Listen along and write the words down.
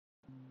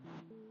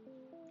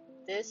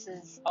this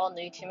is all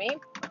new to me.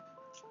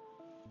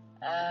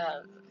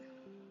 Um,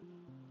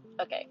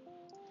 okay,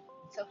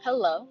 so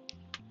hello,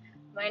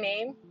 my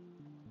name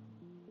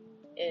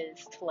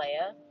is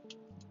Talea.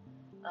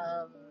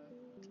 Um,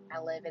 I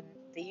live in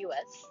the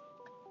U.S.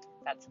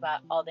 That's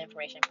about all the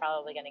information I'm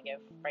probably going to give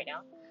right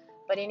now.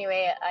 But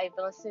anyway, I've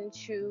been listening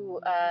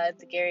to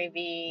the Gary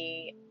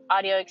Vee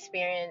audio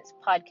experience,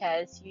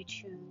 podcast,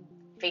 YouTube,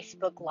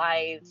 Facebook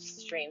live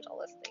streams, all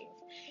those things.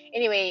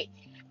 Anyway,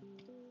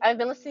 I've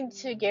been listening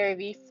to Gary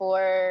Vee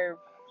for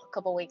a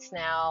couple weeks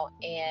now,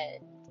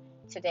 and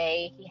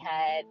today he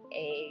had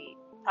a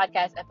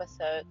podcast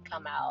episode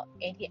come out,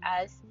 and he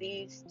asked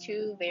these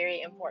two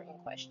very important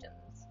questions.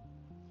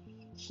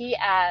 He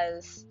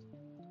asked,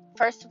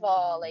 first of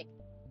all, like,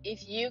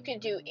 if you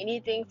could do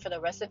anything for the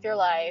rest of your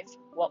life,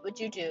 what would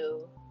you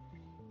do?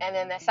 And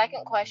then the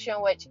second question,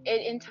 which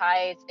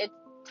it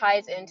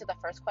ties into the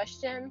first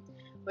question,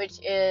 which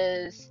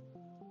is,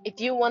 if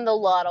you won the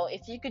lotto,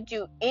 if you could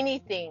do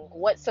anything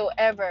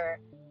whatsoever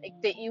like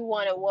that you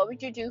wanted, what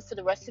would you do for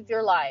the rest of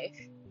your life?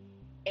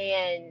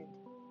 And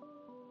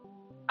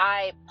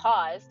I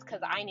paused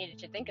because I needed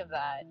to think of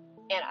that.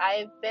 And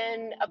I've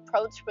been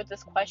approached with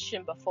this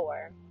question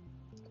before,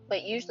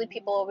 but usually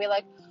people will be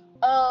like,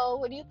 oh,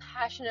 what are you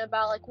passionate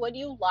about? Like, what do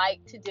you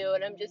like to do?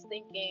 And I'm just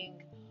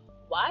thinking,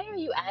 why are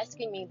you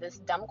asking me this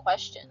dumb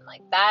question?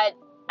 Like that,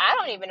 I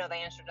don't even know the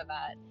answer to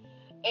that.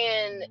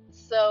 And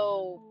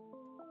so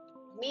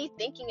me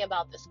thinking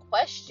about this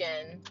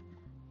question,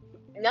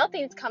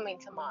 nothing's coming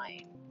to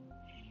mind.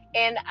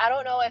 And I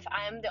don't know if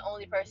I'm the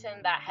only person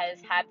that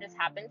has had this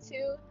happen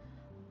to,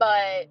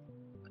 but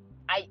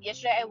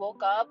yesterday I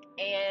woke up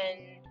and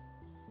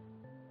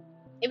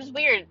it was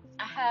weird.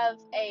 I had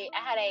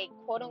a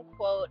quote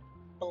unquote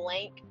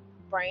blank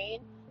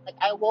brain. Like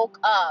I woke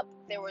up,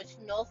 there was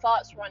no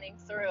thoughts running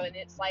through, and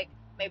it's like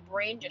my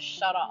brain just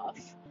shut off.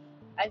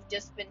 I've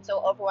just been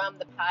so overwhelmed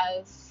the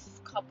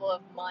past couple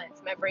of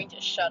months. My brain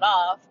just shut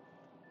off.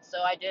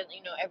 So I did,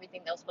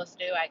 everything that I was supposed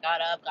to do. I got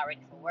up, got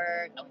ready for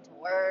work, I went to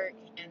work,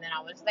 and then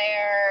I was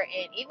there.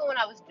 And even when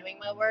I was doing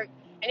my work,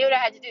 I knew what I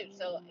had to do.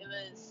 So it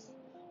was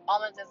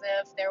almost as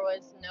if there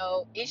was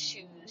no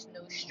issues,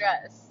 no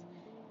stress.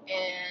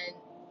 And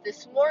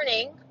this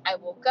morning, I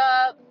woke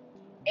up,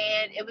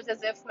 and it was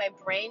as if my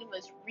brain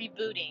was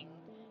rebooting.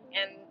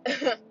 And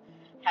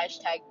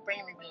hashtag brain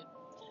reboot.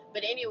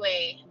 But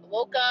anyway, I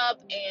woke up,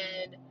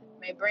 and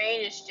my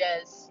brain is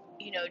just,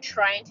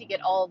 trying to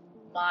get all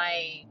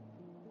my...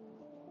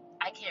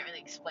 I can't really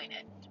explain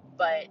it,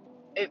 but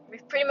it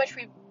pretty much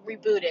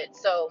rebooted.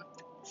 So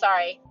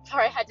sorry,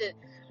 I had to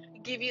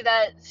give you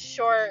that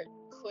short,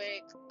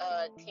 quick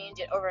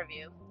tangent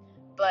overview.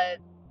 But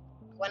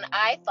when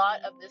I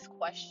thought of this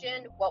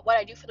question, what would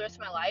I do for the rest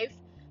of my life?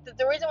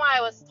 The reason why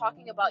I was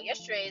talking about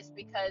yesterday is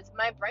because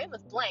my brain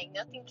was blank.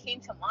 Nothing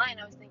came to mind.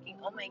 I was thinking,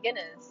 oh my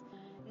goodness,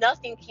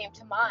 nothing came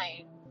to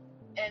mind.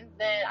 And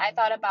then I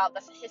thought about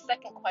his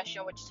second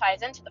question, which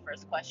ties into the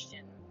first question.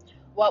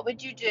 What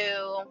would you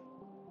do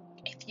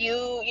if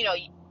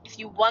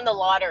you won the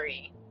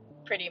lottery,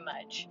 pretty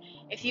much?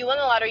 If you won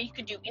the lottery, you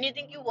could do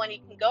anything you want. You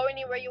can go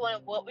anywhere you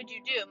want. What would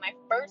you do? My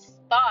first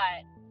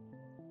thought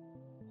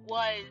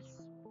was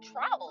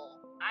travel.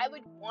 I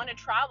would want to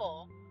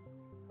travel,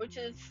 which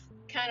is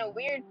kind of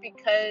weird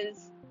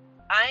because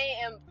I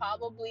am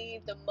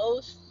probably the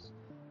most...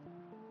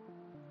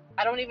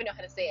 I don't even know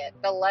how to say it.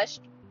 The less...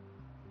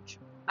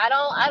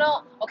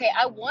 Okay,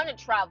 I want to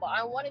travel.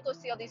 I want to go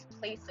see all these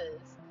places.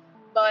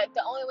 But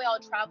the only way I'll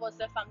travel is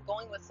if I'm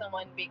going with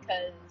someone,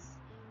 because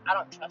I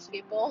don't trust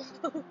people.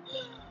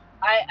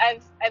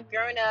 I've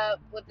grown up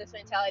with this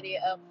mentality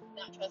of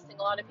not trusting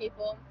a lot of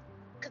people,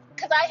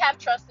 because I have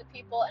trusted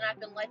people and I've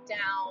been let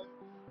down,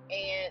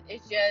 and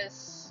it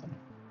just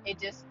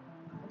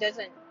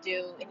doesn't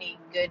do any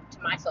good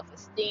to my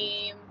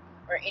self-esteem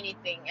or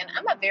anything. And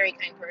I'm a very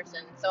kind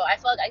person, so I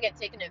feel like I get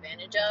taken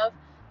advantage of.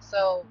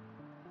 So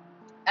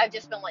I've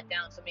just been let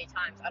down so many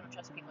times. I don't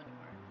trust people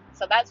anymore.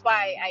 So that's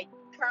why I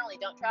currently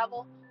don't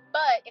travel.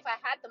 But if I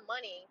had the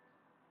money,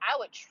 I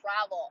would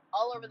travel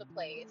all over the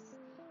place.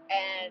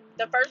 And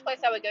the first place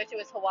I would go to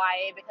is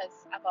Hawaii, because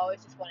I've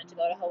always just wanted to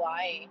go to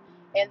Hawaii.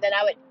 And then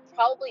I would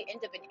probably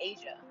end up in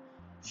Asia.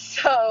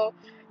 So,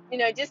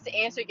 just to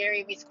answer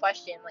Gary Vee's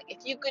question, like,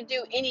 if you could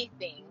do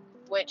anything,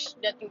 which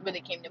nothing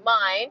really came to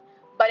mind,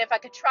 but if I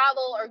could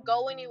travel or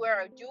go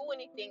anywhere or do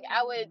anything,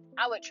 I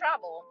would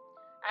travel.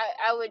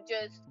 I would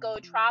just go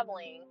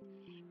traveling.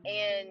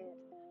 And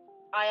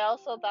I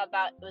also thought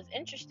that was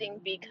interesting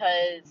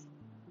because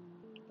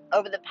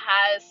over the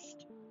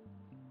past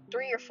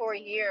 3 or 4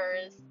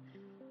 years,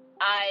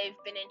 I've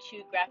been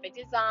into graphic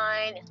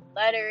design and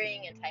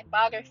lettering and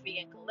typography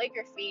and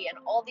calligraphy and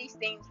all these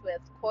things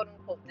with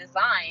quote-unquote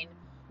design,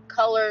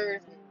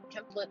 colors and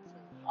templates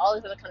and all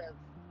these other kind of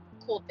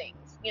cool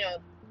things,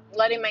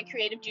 letting my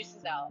creative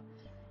juices out.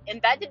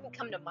 And that didn't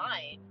come to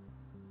mind.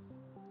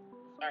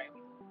 Sorry.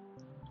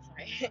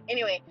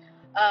 Anyway,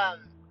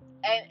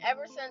 and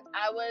ever since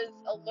I was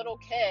a little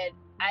kid,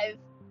 I've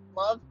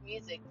loved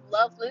music,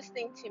 loved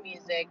listening to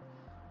music.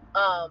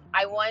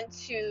 I want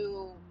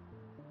to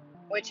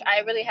which I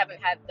really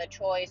haven't had the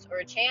choice or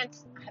a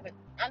chance. I haven't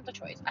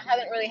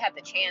really had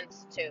the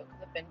chance to,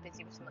 because I've been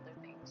busy with some other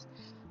things.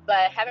 But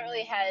I haven't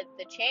really had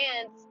the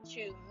chance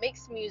to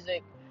mix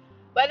music,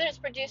 whether it's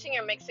producing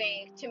or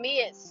mixing. To me,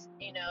 it's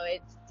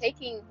it's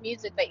taking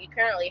music that you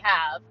currently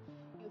have,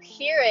 you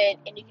hear it,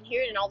 and you can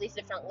hear it in all these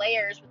different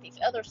layers with these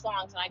other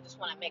songs, and I just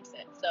want to mix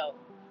it. So,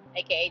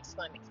 aka, just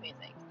want to mix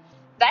music.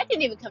 That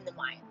didn't even come to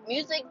mind.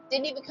 Music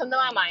didn't even come to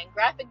my mind.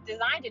 Graphic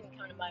design didn't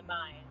come to my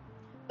mind.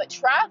 But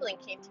traveling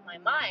came to my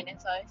mind,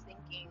 and so I was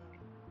thinking,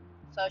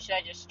 so should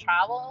I just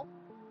travel?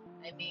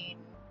 I mean,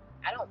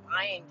 I don't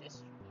mind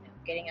just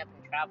getting up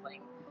and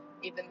traveling,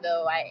 even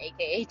though I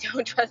aka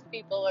don't trust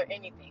people or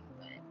anything.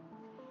 But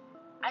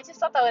I just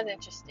thought that was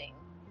interesting,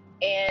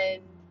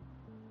 and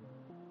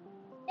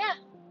yeah,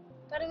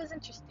 thought it was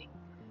interesting.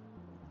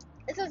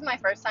 This is my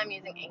first time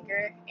using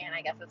Anchor, and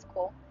I guess it's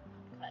cool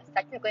because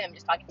technically I'm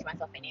just talking to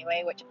myself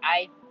anyway, which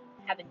I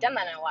haven't done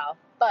that in a while,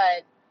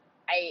 but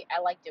I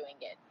like doing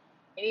it.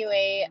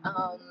 Anyway,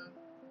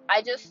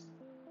 I just,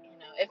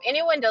 if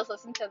anyone does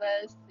listen to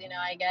this,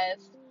 I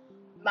guess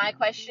my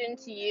question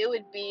to you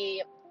would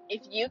be,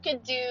 if you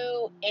could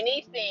do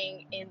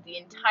anything in the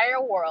entire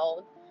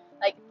world,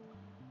 like,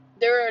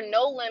 there are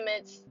no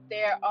limits,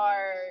 there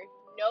are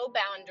no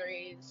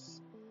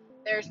boundaries,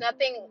 there's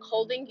nothing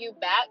holding you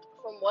back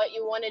from what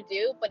you want to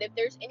do, but if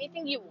there's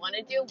anything you want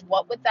to do,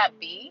 what would that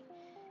be?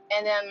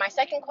 And then my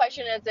second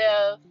question is,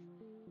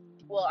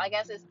 I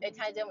guess it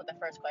ties in with the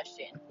first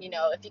question.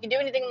 If you could do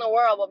anything in the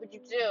world, what would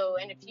you do?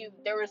 And if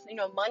there was,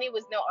 money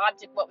was no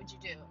object, what would you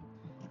do?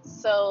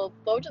 So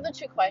those are the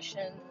two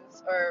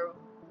questions, or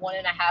one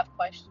and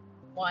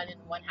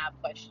one half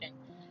question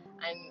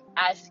I'm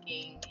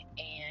asking,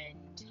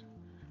 and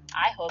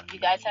I hope you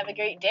guys have a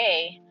great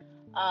day.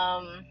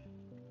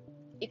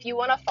 If you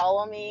want to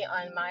follow me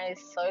on my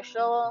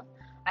social,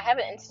 I have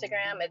an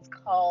Instagram. It's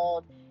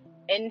called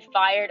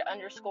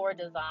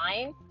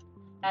infired_design.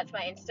 That's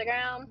my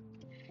Instagram.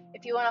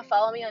 If you want to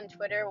follow me on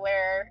Twitter,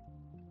 where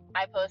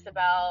I post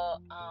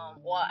about,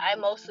 I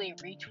mostly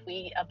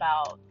retweet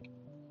about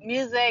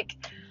music,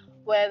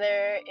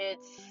 whether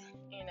it's,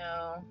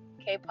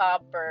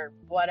 K-pop or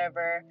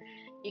whatever.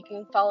 You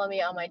can follow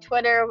me on my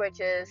Twitter, which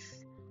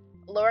is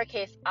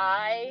lowercase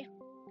I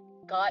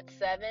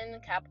got7,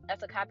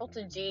 that's a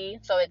capital G,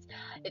 so it's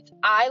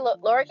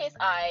lowercase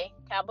I,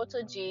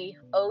 capital G,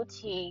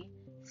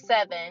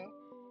 OT7,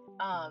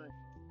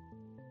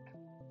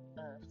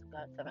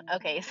 got7.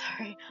 Okay,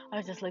 sorry, I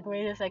was just like,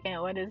 wait a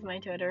second, what is my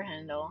Twitter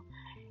handle?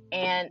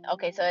 And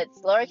okay, so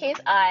it's lowercase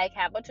I,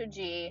 capital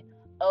G,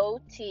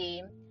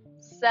 OT7,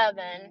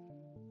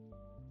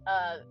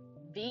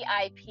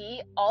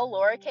 VIP, all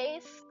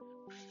lowercase,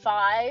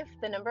 5,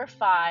 the number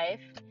 5,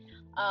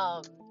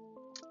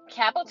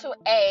 capital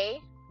A,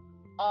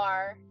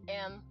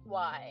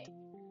 RMY.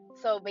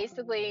 So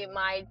basically,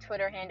 my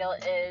Twitter handle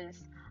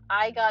is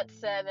I got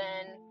 7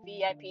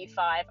 VIP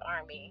 5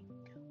 Army,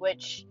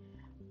 which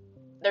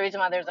the reason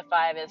why there's a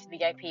 5 is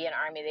VIP and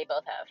Army, they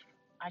both have.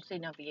 Actually,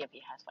 no,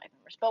 VIP has 5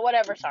 members, but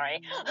whatever, sorry.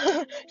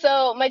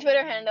 So my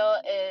Twitter handle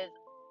is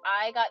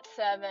I got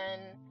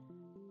 7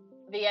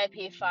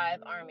 VIP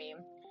 5 Army.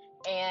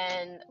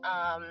 And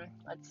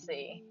let's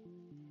see,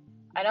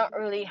 I don't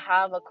really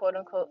have a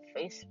quote-unquote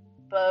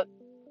Facebook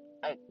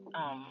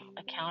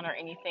account or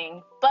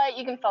anything, but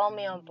you can follow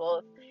me on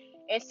both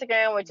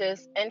Instagram, which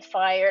is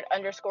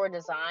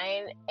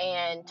infired_design,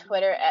 and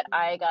Twitter at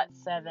I got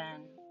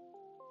 7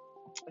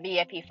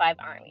 VIP 5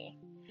 Army.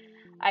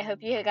 I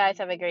hope you guys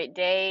have a great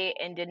day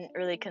and didn't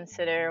really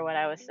consider what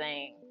I was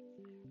saying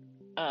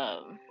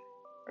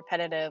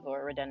repetitive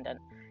or redundant.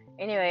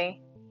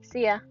 Anyway,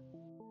 see ya.